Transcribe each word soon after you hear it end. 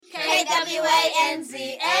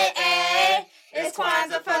K-W-A-N-Z-A-A. It's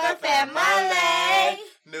Kwanzaa for the family.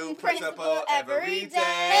 New principle every day.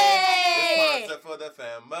 Hey. It's Kwanzaa for the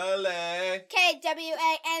family.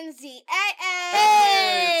 K-W-A-N-Z-A-A.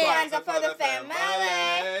 Hey. Kwanzaa for the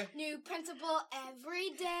family. New principle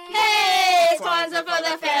every day. Hey. It's Kwanzaa for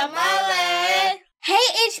the family. Hey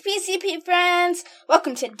HPCP friends,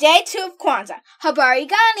 welcome to day 2 of Kwanzaa. Habari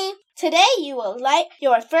gani? Today you will light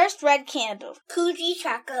your first red candle.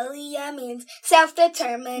 Kujichagulia means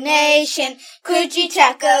self-determination.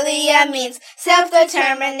 Kujichagulia means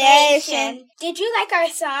self-determination. Did you like our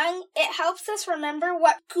song? It helps us remember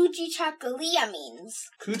what Kujichagulia means.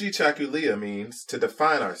 Kujichagulia means to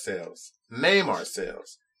define ourselves, name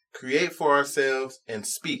ourselves, create for ourselves, and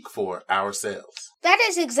speak for ourselves. That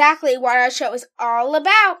is exactly what our show is all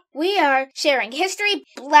about. We are sharing history,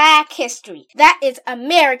 Black history. That is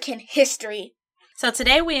American history. So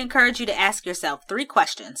today we encourage you to ask yourself 3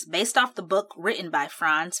 questions based off the book written by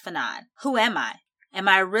Frantz Fanon. Who am I? Am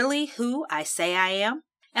I really who I say I am?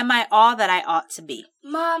 Am I all that I ought to be?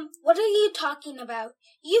 Mom, what are you talking about?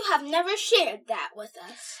 You have never shared that with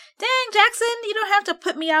us. Dang, Jackson, you don't have to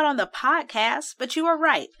put me out on the podcast, but you are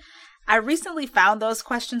right. I recently found those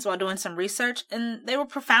questions while doing some research, and they were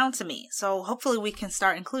profound to me, so hopefully we can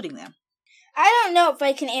start including them. I don't know if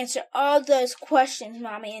I can answer all those questions,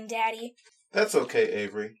 Mommy and Daddy. That's okay,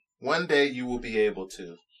 Avery. One day you will be able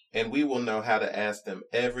to, and we will know how to ask them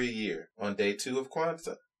every year on day 2 of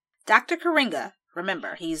Kwanzaa. Dr. Karenga,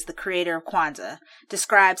 remember, he's the creator of Kwanzaa,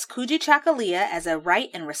 describes Kujichagulia as a right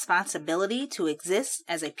and responsibility to exist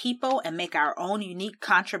as a people and make our own unique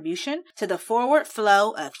contribution to the forward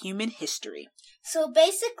flow of human history. So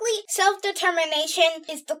basically, self-determination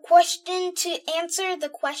is the question to answer the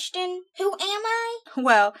question, who am I?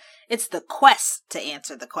 Well, it's the quest to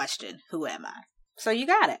answer the question, who am I? So you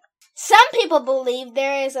got it. Some people believe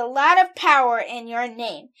there is a lot of power in your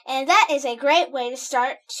name, and that is a great way to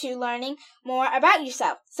start to learning more about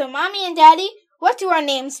yourself. So Mommy and Daddy, what do our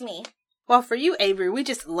names mean? Well, for you, Avery, we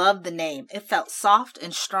just loved the name. It felt soft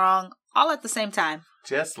and strong all at the same time.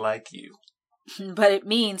 Just like you. But it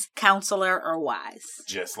means counselor or wise.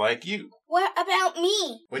 Just like you. What about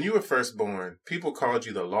me? When you were first born, people called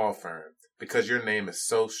you the law firm because your name is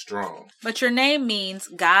so strong. But your name means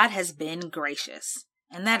God has been gracious.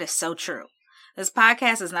 And that is so true. This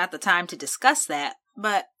podcast is not the time to discuss that,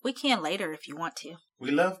 but we can later if you want to.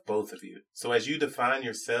 We love both of you. So as you define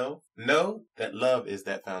yourself, know that love is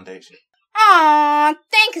that foundation. Aww,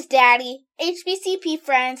 thanks, Daddy. HBCP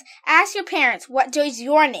friends, ask your parents what does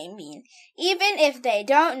your name mean. Even if they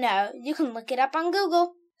don't know, you can look it up on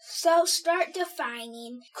Google. So start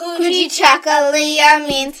defining. Kujichagulia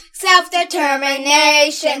means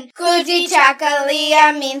self-determination.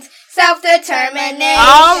 Kujichagulia means self-determination.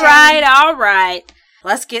 All right.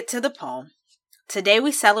 Let's get to the poem. Today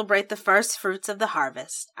we celebrate the first fruits of the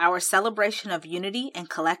harvest, our celebration of unity and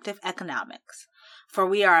collective economics. For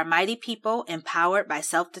we are a mighty people empowered by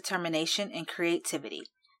self-determination and creativity.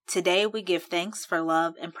 Today we give thanks for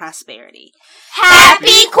love and prosperity.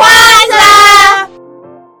 Happy Kwanzaa!